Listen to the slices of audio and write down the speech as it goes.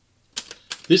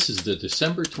This is the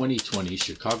December 2020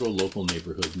 Chicago Local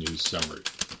Neighborhood News Summary.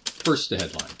 First, the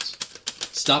headlines.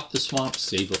 Stop the swamp,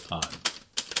 save a pond.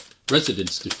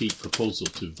 Residents defeat proposal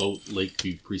to vote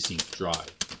Lakeview precinct dry.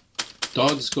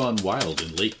 Dogs gone wild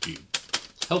in Lakeview.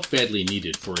 Help badly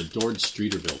needed for adored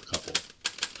Streeterville couple.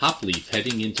 Hopleaf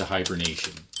heading into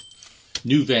hibernation.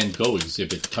 New Van Gogh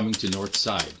exhibit coming to North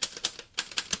Side.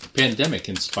 Pandemic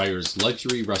inspires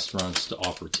luxury restaurants to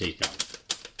offer takeout.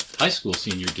 High school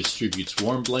senior distributes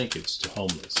warm blankets to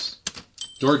homeless.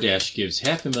 DoorDash gives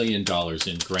 $500,000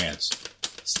 in grants.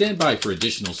 Stand by for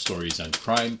additional stories on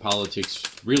crime, politics,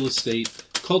 real estate,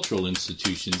 cultural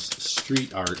institutions,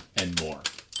 street art, and more.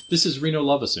 This is Reno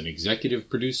Lovison, executive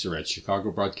producer at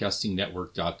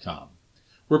ChicagoBroadcastingNetwork.com.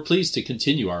 We're pleased to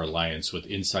continue our alliance with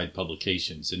Inside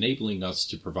Publications, enabling us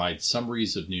to provide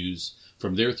summaries of news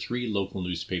from their 3 local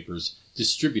newspapers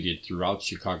distributed throughout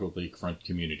Chicago lakefront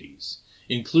communities,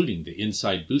 including the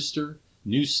Inside Booster,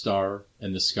 News Star,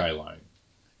 and the Skyline.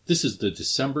 This is the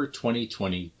December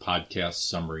 2020 podcast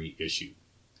summary issue.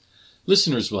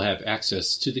 Listeners will have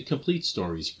access to the complete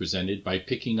stories presented by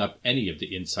picking up any of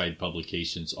the Inside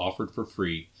publications offered for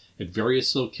free at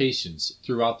various locations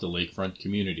throughout the lakefront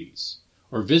communities,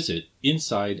 or visit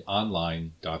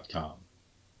InsideOnline.com.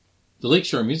 The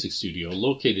Lakeshore Music Studio,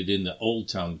 located in the Old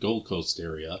Town Gold Coast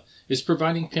area, is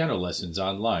providing piano lessons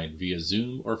online via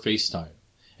Zoom or FaceTime,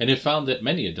 and have found that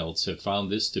many adults have found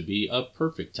this to be a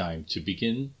perfect time to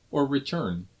begin or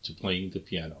return to playing the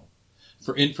piano.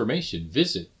 For information,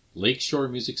 visit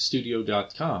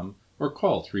LakeshoreMusicStudio.com or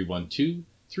call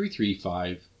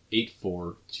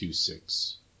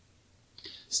 312-335-8426.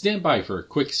 Stand by for a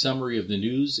quick summary of the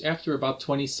news after about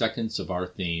 20 seconds of our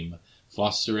theme,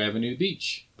 Foster Avenue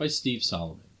Beach by Steve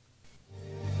Solomon.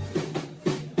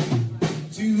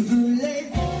 To the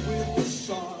lake with the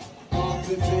shark,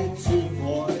 architecture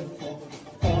void for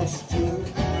Foster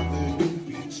Avenue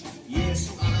Beach.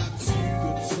 Yes, I took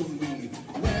it to me.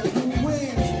 When the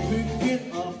winds pick it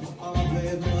up on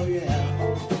Red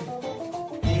Royale,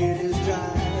 it is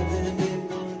driving in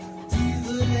to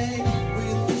the lake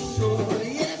with the shore.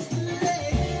 Yes, the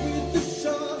lake with the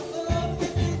shore,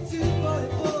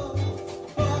 5244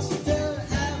 Foster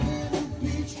Avenue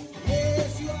Beach.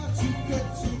 Yes, you are too good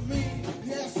to me.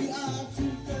 Yes, you are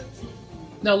too good to me.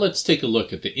 Now let's take a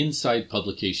look at the Inside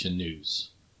Publication news.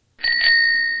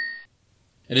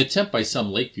 An attempt by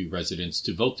some Lakeview residents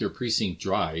to vote their precinct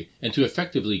dry and to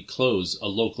effectively close a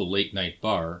local late-night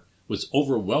bar was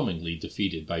overwhelmingly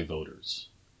defeated by voters.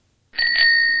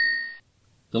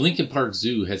 The Lincoln Park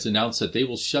Zoo has announced that they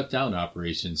will shut down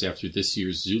operations after this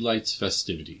year's Zoo Lights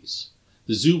festivities.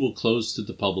 The zoo will close to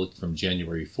the public from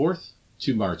January 4th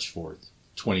to March 4th,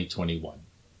 2021.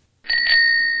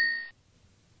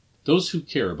 Those who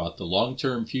care about the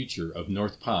long-term future of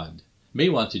North Pond may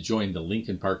want to join the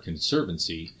Lincoln Park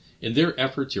Conservancy in their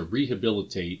effort to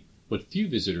rehabilitate what few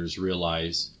visitors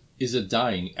realize is a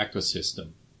dying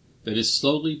ecosystem that is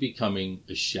slowly becoming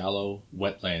a shallow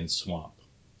wetland swamp.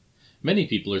 Many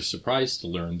people are surprised to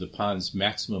learn the pond's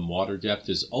maximum water depth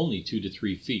is only 2 to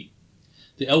 3 feet.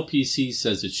 The LPC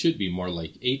says it should be more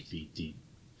like 8 feet deep.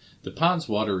 The pond's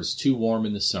water is too warm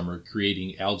in the summer,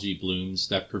 creating algae blooms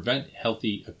that prevent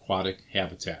healthy aquatic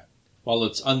habitat, while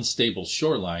its unstable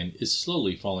shoreline is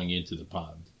slowly falling into the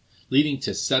pond, leading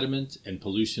to sediment and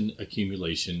pollution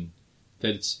accumulation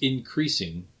that's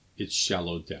increasing its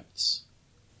shallow depths.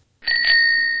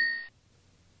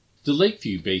 The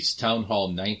Lakeview-based Town Hall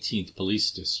 19th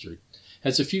Police District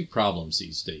has a few problems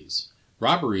these days.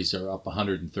 Robberies are up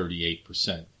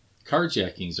 138%.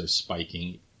 Carjackings are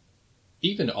spiking.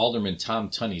 Even Alderman Tom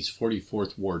Tunney's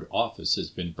 44th Ward office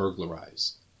has been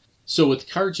burglarized. So with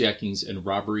carjackings and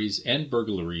robberies and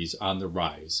burglaries on the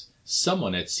rise,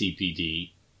 someone at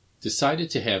CPD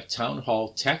decided to have Town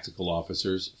Hall tactical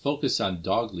officers focus on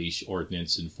dog leash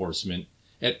ordinance enforcement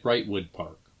at Brightwood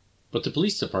Park. But the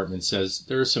police department says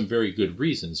there are some very good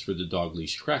reasons for the dog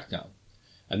leash crackdown.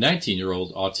 A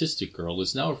 19-year-old autistic girl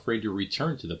is now afraid to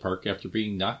return to the park after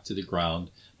being knocked to the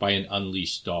ground by an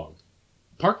unleashed dog.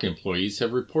 Park employees have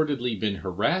reportedly been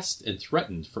harassed and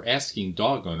threatened for asking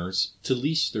dog owners to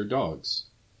leash their dogs.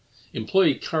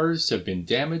 Employee cars have been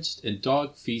damaged and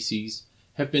dog feces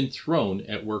have been thrown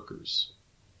at workers.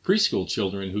 Preschool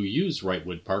children who use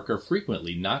Brightwood Park are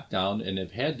frequently knocked down and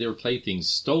have had their playthings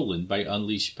stolen by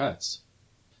unleashed pets.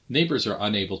 Neighbors are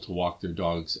unable to walk their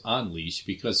dogs on leash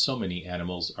because so many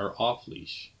animals are off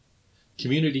leash.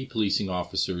 Community policing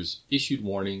officers issued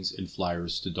warnings and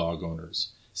flyers to dog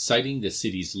owners, citing the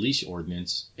city's leash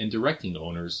ordinance and directing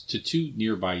owners to 2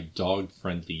 nearby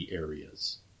dog-friendly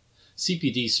areas.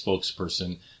 CPD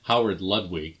spokesperson Howard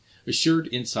Ludwig assured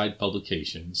Inside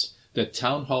Publications that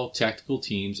Town Hall tactical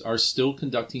teams are still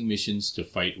conducting missions to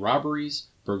fight robberies,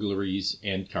 burglaries,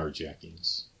 and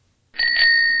carjackings.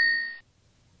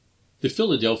 The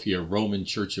Philadelphia Roman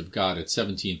Church of God at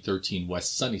 1713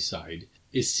 West Sunnyside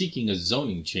is seeking a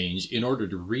zoning change in order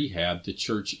to rehab the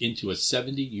church into a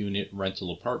 70-unit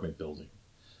rental apartment building.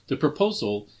 The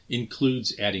proposal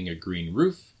includes adding a green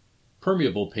roof,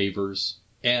 permeable pavers,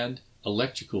 and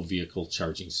electrical vehicle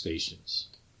charging stations.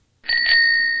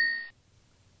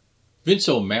 Vince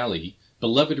O'Malley,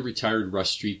 beloved retired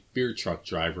Rush Street beer truck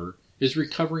driver, is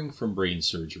recovering from brain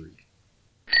surgery.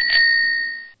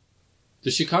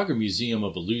 The Chicago Museum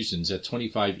of Illusions at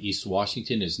 25 East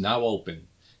Washington is now open,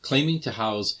 claiming to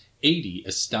house 80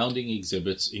 astounding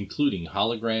exhibits including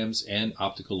holograms and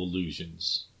optical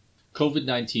illusions.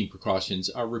 COVID-19 precautions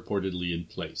are reportedly in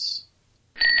place.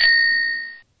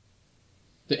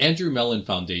 The Andrew Mellon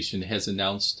Foundation has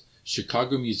announced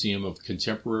Chicago Museum of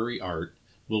Contemporary Art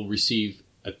will receive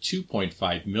a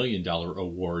 $2.5 million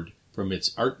award from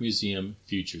its Art Museum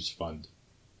Futures Fund.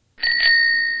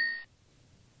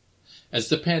 As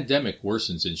the pandemic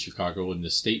worsens in Chicago and the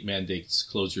state mandates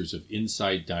closures of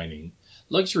inside dining,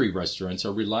 luxury restaurants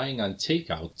are relying on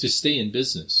takeout to stay in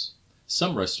business.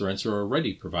 Some restaurants are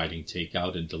already providing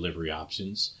takeout and delivery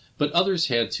options, but others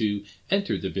had to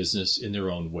enter the business in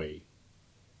their own way.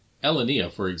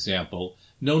 Alinea, for example,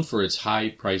 known for its high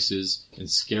prices and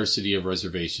scarcity of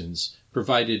reservations,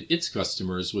 provided its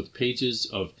customers with pages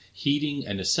of heating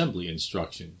and assembly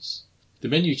instructions. The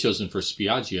menu chosen for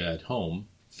Spiaggia at home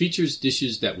features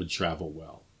dishes that would travel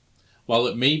well. While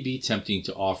it may be tempting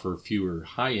to offer fewer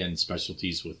high-end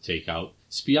specialties with takeout,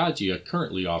 Spiaggia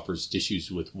currently offers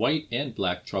dishes with white and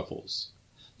black truffles.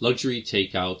 Luxury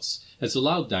Takeouts has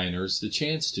allowed diners the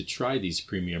chance to try these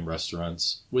premium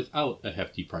restaurants without a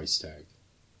hefty price tag.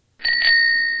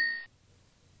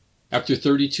 After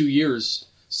 32 years,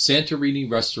 Santorini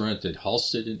Restaurant at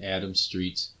Halsted and Adams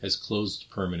Streets has closed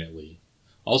permanently.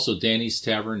 Also, Danny's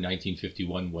Tavern,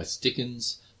 1951 West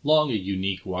Dickens, long a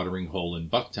unique watering hole in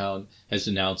Bucktown, has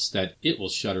announced that it will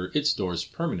shutter its doors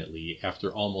permanently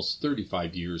after almost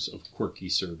 35 years of quirky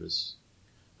service.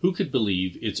 Who could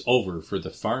believe it's over for the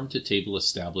farm-to-table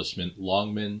establishment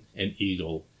Longman and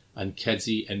Eagle on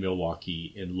Kedzie and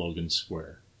Milwaukee in Logan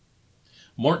Square?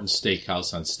 Morton's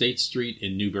Steakhouse on State Street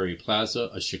in Newberry Plaza,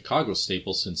 a Chicago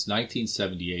staple since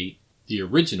 1978, the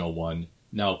original one,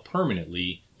 now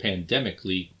permanently,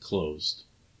 pandemically closed.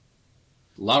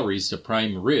 Lowry's The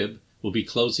Prime Rib will be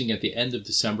closing at the end of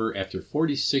December after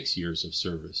 46 years of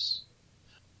service.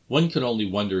 One can only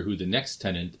wonder who the next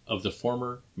tenant of the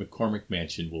former McCormick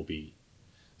Mansion will be.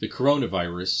 The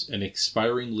coronavirus, an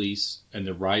expiring lease, and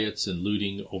the riots and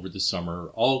looting over the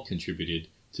summer all contributed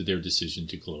to their decision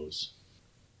to close.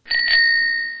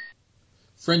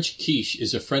 French Quiche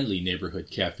is a friendly neighborhood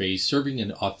cafe serving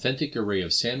an authentic array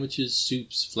of sandwiches,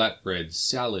 soups, flatbreads,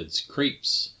 salads,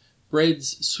 crepes,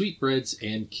 breads, sweetbreads,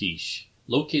 and quiche.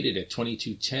 Located at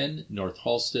 2210 North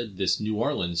Halsted, this New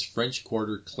Orleans French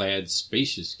Quarter-clad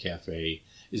spacious cafe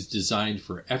is designed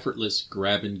for effortless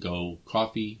grab-and-go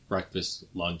coffee, breakfast,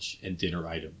 lunch, and dinner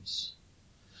items.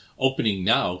 Opening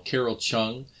now, Carol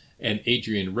Chung and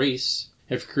Adrian Race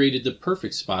have created the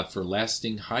perfect spot for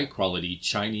lasting, high-quality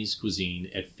Chinese cuisine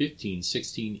at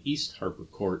 1516 East Harper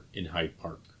Court in Hyde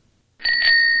Park.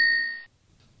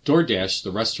 DoorDash,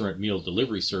 the restaurant meal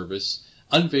delivery service,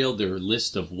 unveiled their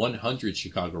list of 100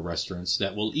 Chicago restaurants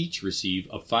that will each receive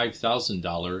a $5,000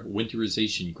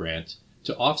 winterization grant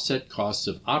to offset costs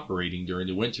of operating during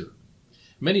the winter.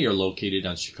 Many are located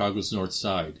on Chicago's north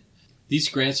side. These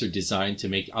grants are designed to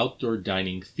make outdoor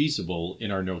dining feasible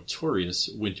in our notorious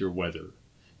winter weather.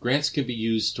 Grants can be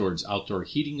used towards outdoor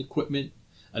heating equipment,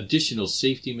 additional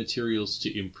safety materials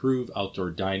to improve outdoor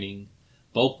dining,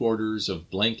 bulk orders of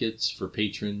blankets for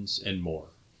patrons, and more.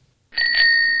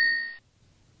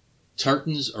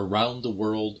 Tartans around the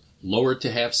world lowered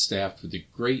to half staff for the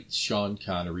great Sean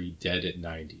Connery, dead at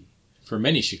 90. For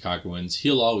many Chicagoans,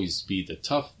 he'll always be the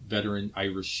tough veteran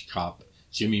Irish cop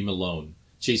Jimmy Malone,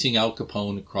 chasing Al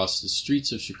Capone across the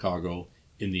streets of Chicago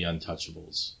in The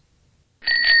Untouchables.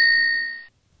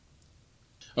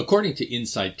 According to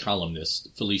Inside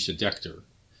columnist Felicia Decter,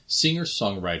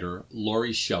 singer-songwriter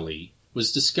Laurie Shelley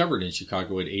was discovered in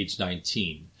Chicago at age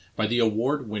 19 by the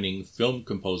award-winning film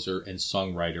composer and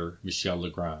songwriter Michel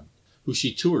Legrand, who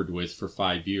she toured with for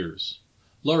 5 years.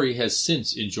 Laurie has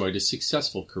since enjoyed a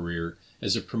successful career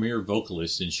as a premier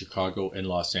vocalist in Chicago and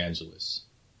Los Angeles.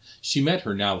 She met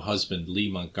her now husband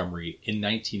Lee Montgomery in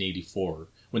 1984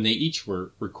 when they each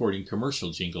were recording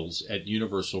commercial jingles at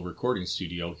Universal Recording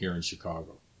Studio here in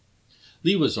Chicago.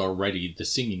 Lee was already the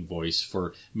singing voice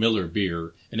for Miller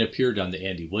Beer and appeared on The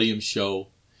Andy Williams Show,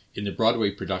 in the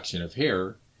Broadway production of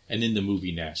Hair, and in the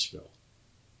movie Nashville.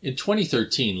 In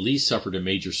 2013, Lee suffered a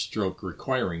major stroke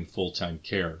requiring full-time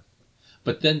care.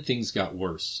 But then things got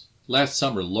worse. Last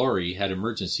summer, Lori had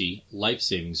emergency,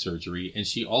 life-saving surgery, and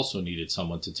she also needed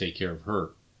someone to take care of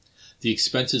her. The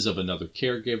expenses of another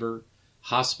caregiver,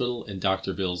 hospital, and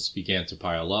doctor bills began to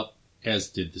pile up, as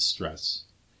did the stress.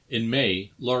 In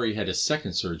May, Lori had a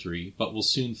second surgery, but will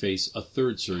soon face a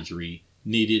third surgery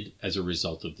needed as a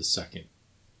result of the second.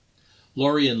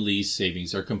 Lori and Lee's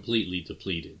savings are completely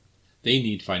depleted. They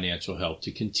need financial help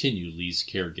to continue Lee's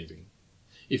caregiving.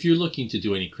 If you're looking to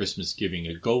do any Christmas giving,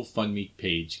 a GoFundMe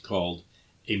page called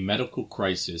A Medical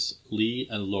Crisis, Lee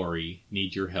and Lori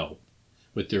Need Your Help,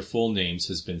 with their full names,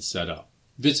 has been set up.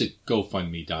 Visit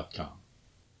GoFundMe.com.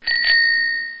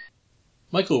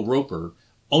 Michael Roper,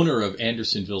 owner of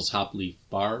Andersonville's Hop Leaf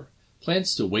Bar,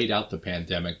 plans to wait out the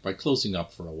pandemic by closing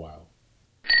up for a while.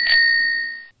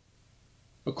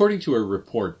 According to a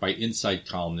report by Inside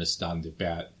columnist Don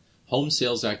DeBatt, home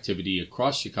sales activity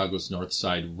across Chicago's North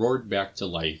Side roared back to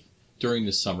life during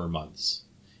the summer months,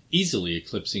 easily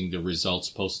eclipsing the results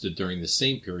posted during the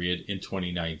same period in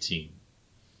 2019.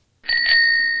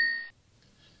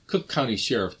 Cook County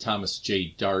Sheriff Thomas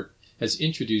J. Dart has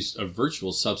introduced a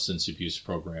virtual substance abuse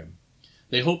program.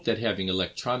 They hope that having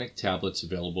electronic tablets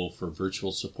available for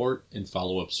virtual support and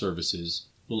follow-up services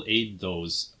will aid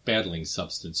those battling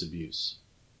substance abuse.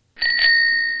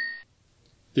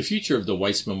 The future of the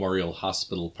Weiss Memorial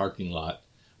Hospital parking lot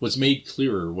was made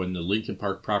clearer when the Lincoln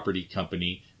Park Property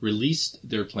Company released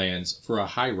their plans for a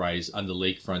high-rise on the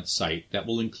lakefront site that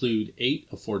will include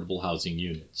 8 affordable housing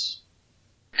units.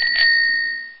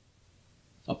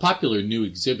 A popular new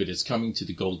exhibit is coming to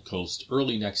the Gold Coast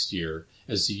early next year,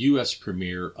 as the U.S.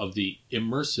 premiere of the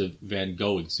immersive Van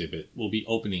Gogh exhibit will be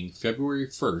opening February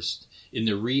 1st in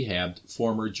the rehabbed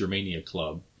former Germania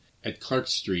Club at Clark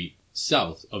Street,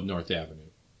 south of North Avenue.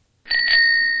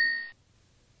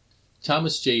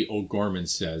 Thomas J. O'Gorman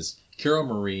says Carol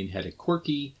Maureen had a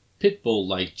quirky, pit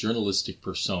bull-like journalistic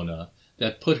persona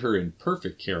that put her in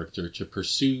perfect character to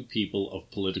pursue people of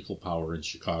political power in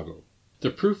Chicago. The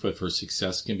proof of her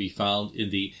success can be found in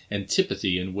the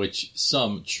antipathy in which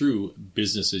some true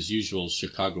business-as-usual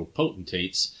Chicago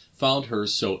potentates found her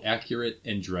so accurate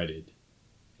and dreaded.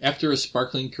 After a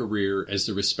sparkling career as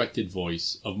the respected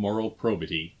voice of moral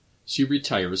probity, she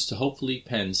retires to hopefully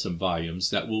pen some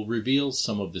volumes that will reveal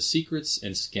some of the secrets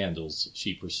and scandals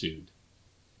she pursued.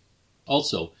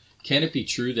 Also, can it be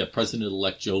true that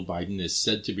President-elect Joe Biden is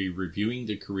said to be reviewing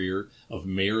the career of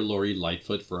Mayor Lori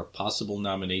Lightfoot for a possible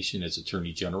nomination as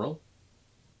Attorney General?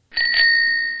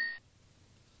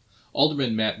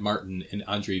 Alderman Matt Martin and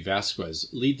Andre Vasquez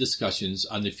lead discussions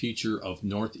on the future of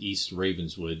Northeast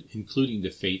Ravenswood, including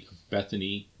the fate of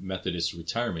Bethany Methodist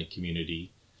Retirement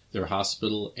Community, their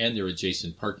hospital, and their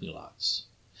adjacent parking lots.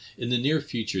 In the near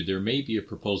future, there may be a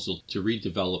proposal to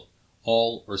redevelop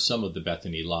all or some of the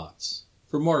Bethany lots.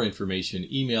 For more information,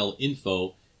 email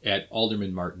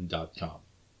info@aldermanmartin.com.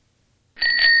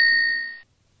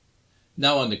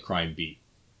 Now on the crime beat.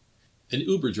 An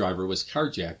Uber driver was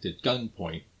carjacked at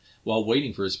gunpoint while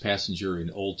waiting for his passenger in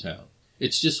Old Town.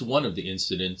 It's just one of the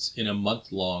incidents in a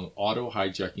month-long auto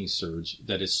hijacking surge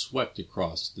that has swept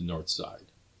across the North Side.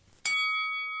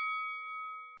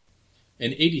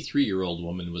 An 83-year-old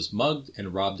woman was mugged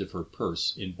and robbed of her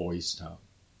purse in Boys Town.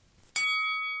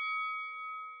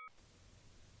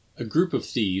 A group of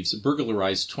thieves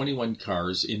burglarized 21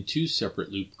 cars in 2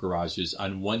 separate loop garages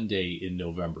on one day in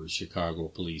November, Chicago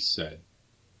police said.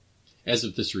 As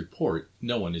of this report,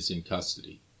 no one is in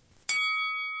custody.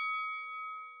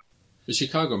 The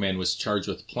Chicago man was charged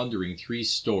with plundering 3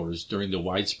 stores during the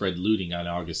widespread looting on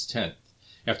August 10th,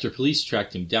 after police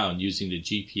tracked him down using the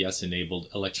GPS-enabled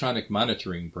electronic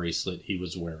monitoring bracelet he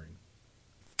was wearing.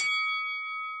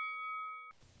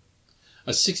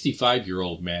 A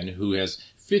 65-year-old man who has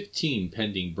 15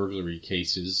 pending burglary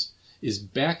cases is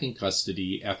back in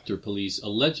custody after police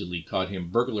allegedly caught him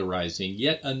burglarizing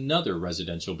yet another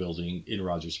residential building in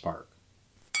Rogers Park.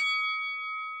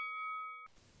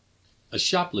 A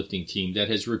shoplifting team that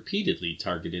has repeatedly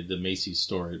targeted the Macy's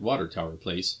store at Water Tower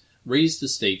Place raised the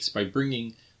stakes by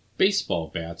bringing baseball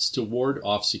bats to ward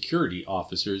off security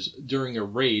officers during a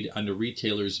raid on the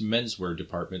retailer's menswear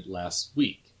department last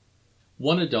week.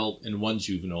 1 adult and 1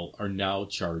 juvenile are now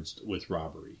charged with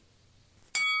robbery.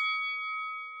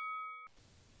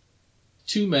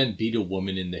 2 men beat a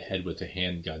woman in the head with a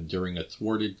handgun during a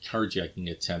thwarted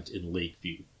carjacking attempt in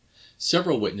Lakeview.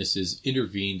 Several witnesses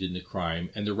intervened in the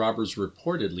crime, and the robbers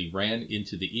reportedly ran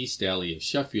into the East Alley of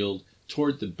Sheffield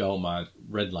toward the Belmont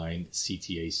Red Line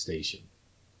CTA station.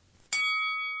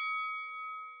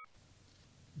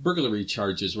 Burglary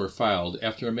charges were filed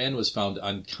after a man was found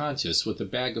unconscious with a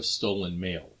bag of stolen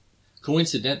mail.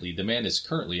 Coincidentally, the man is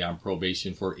currently on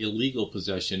probation for illegal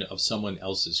possession of someone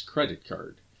else's credit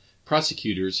card.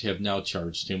 Prosecutors have now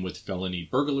charged him with felony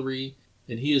burglary,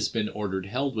 and he has been ordered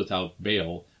held without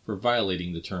bail for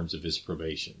violating the terms of his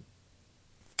probation.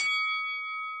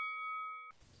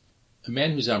 A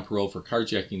man who's on parole for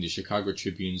carjacking the Chicago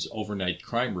Tribune's overnight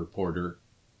crime reporter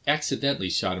accidentally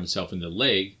shot himself in the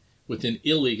leg with an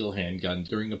illegal handgun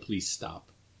during a police stop.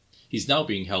 He's now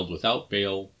being held without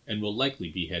bail and will likely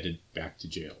be headed back to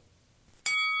jail.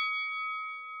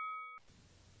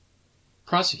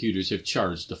 Prosecutors have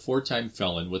charged a 4-time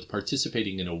felon with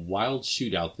participating in a wild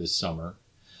shootout this summer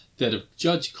that a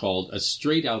judge called a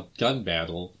straight-out gun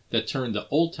battle that turned the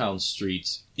Old Town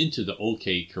streets into the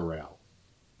OK Corral.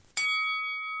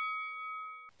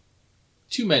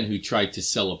 2 men who tried to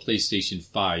sell a PlayStation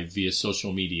 5 via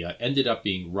social media ended up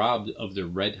being robbed of their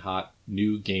red-hot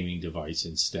new gaming device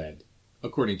instead,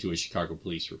 according to a Chicago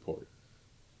police report.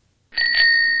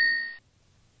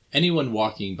 Anyone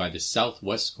walking by the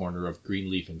southwest corner of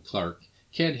Greenleaf and Clark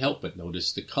can't help but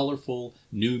notice the colorful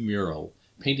new mural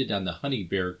painted on the Honey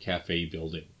Bear Cafe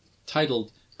building.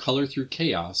 Titled Color Through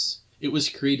Chaos, it was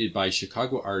created by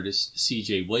Chicago artists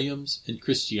C.J. Williams and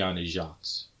Christiana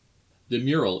Jacques. The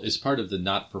mural is part of the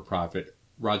not-for-profit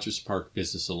Rogers Park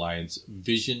Business Alliance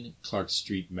Vision Clark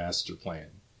Street Master Plan.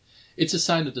 It's a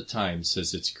sign of the times,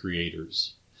 says its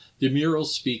creators. The mural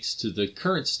speaks to the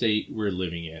current state we're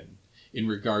living in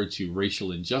regard to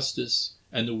racial injustice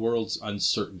and the world's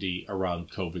uncertainty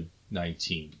around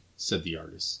COVID-19, said the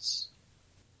artists.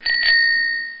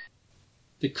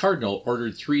 The Cardinal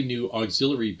ordered 3 new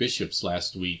auxiliary bishops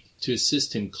last week to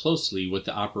assist him closely with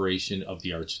the operation of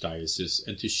the Archdiocese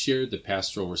and to share the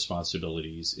pastoral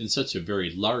responsibilities in such a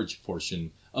very large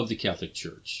portion of the Catholic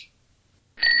Church.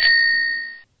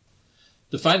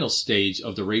 The final stage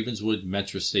of the Ravenswood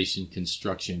Metro Station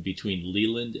construction between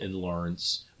Leland and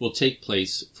Lawrence will take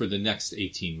place for the next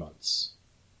 18 months.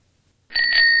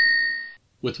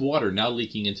 With water now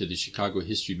leaking into the Chicago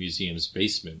History Museum's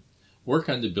basement, work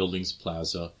on the building's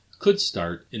plaza could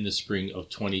start in the spring of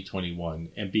 2021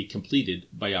 and be completed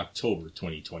by October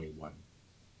 2021.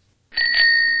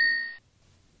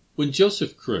 When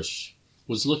Joseph Krush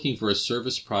was looking for a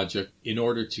service project in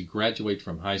order to graduate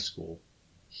from high school,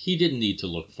 he didn't need to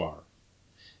look far.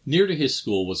 Near to his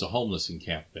school was a homeless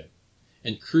encampment,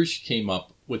 and Krush came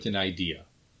up with an idea,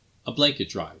 a blanket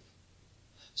drive.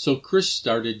 So Krush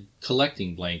started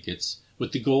collecting blankets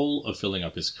with the goal of filling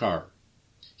up his car.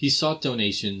 He sought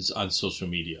donations on social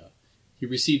media. He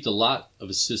received a lot of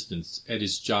assistance at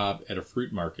his job at a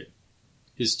fruit market.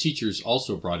 His teachers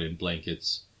also brought in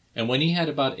blankets, and when he had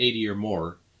about 80 or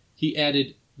more, he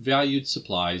added valued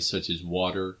supplies such as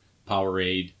water,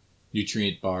 Powerade,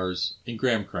 nutrient bars, and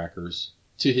graham crackers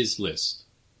to his list.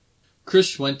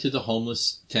 Krush went to the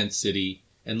homeless tent city,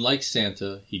 and like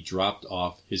Santa, he dropped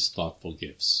off his thoughtful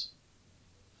gifts.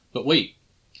 But wait,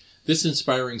 this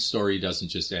inspiring story doesn't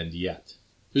just end yet.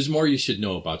 There's more you should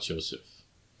know about Joseph.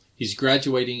 He's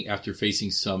graduating after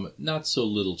facing some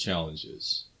not-so-little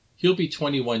challenges. He'll be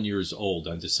 21 years old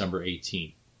on December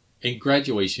 18th, and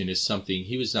graduation is something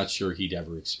he was not sure he'd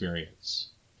ever experience.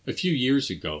 A few years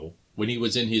ago, when he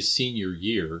was in his senior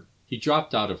year, he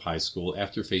dropped out of high school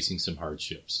after facing some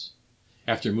hardships.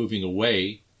 After moving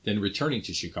away, then returning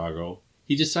to Chicago,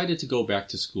 he decided to go back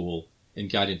to school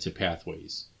and got into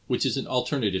Pathways, which is an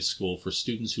alternative school for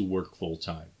students who work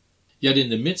full-time. Yet in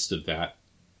the midst of that,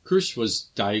 Krush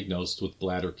was diagnosed with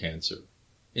bladder cancer.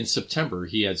 In September,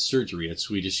 he had surgery at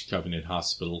Swedish Covenant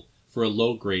Hospital for a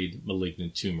low-grade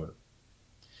malignant tumor.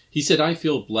 He said, "I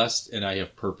feel blessed and I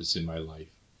have purpose in my life.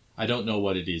 I don't know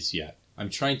what it is yet. I'm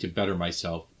trying to better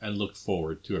myself and look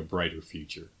forward to a brighter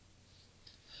future."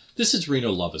 This is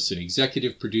Reno Lovison,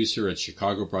 executive producer at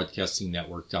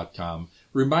ChicagoBroadcastingNetwork.com,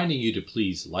 reminding you to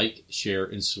please like, share,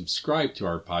 and subscribe to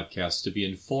our podcast to be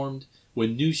informed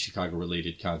when new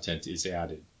Chicago-related content is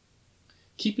added.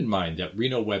 Keep in mind that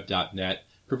RenoWeb.net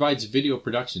provides video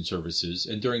production services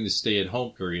and during the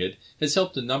stay-at-home period has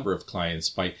helped a number of clients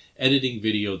by editing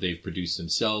video they've produced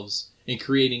themselves and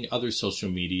creating other social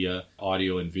media,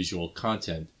 audio, and visual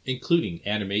content, including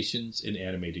animations and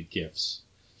animated GIFs.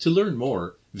 To learn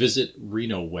more, visit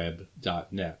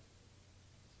RenoWeb.net.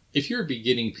 If you're a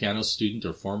beginning piano student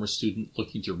or former student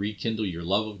looking to rekindle your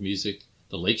love of music,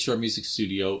 the Lakeshore Music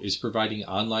Studio is providing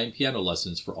online piano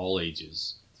lessons for all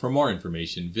ages. For more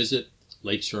information, visit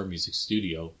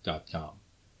lakeshoremusicstudio.com.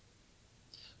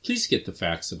 Please get the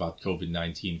facts about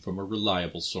COVID-19 from a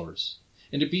reliable source.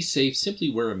 And to be safe, simply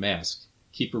wear a mask,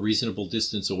 keep a reasonable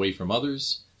distance away from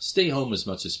others, stay home as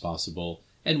much as possible,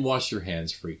 and wash your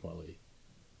hands frequently.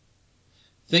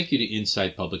 Thank you to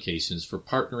Inside Publications for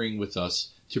partnering with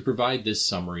us to provide this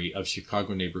summary of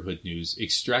Chicago neighborhood news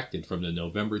extracted from the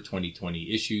November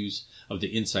 2020 issues of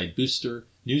the Inside Booster,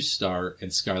 News Star,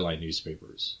 and Skyline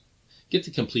newspapers. Get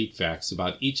the complete facts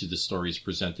about each of the stories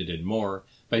presented and more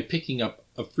by picking up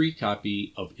a free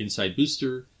copy of Inside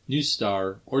Booster, News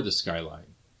Star, or the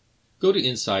Skyline. Go to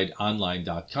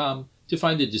InsideOnline.com to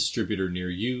find a distributor near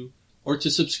you or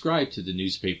to subscribe to the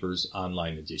newspaper's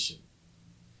online edition.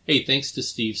 Hey, thanks to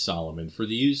Steve Solomon for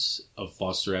the use of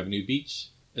Foster Avenue Beach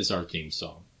as our theme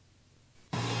song.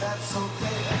 That's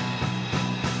okay.